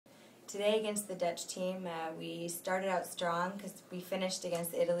Today against the Dutch team, we started out strong because we finished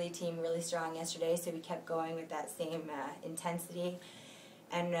against the Italy team really strong yesterday, so we kept going with that same intensity.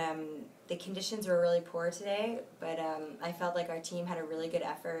 And the conditions were really poor today, but I felt like our team had a really good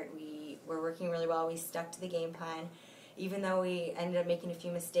effort. We were working really well. We stuck to the game plan. Even though we ended up making a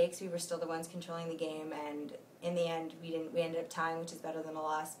few mistakes, we were still the ones controlling the game, and in the end we ended up tying, which is better than a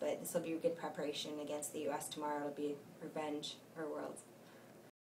loss, but this will be a good preparation against the US tomorrow. It'll be revenge for Worlds.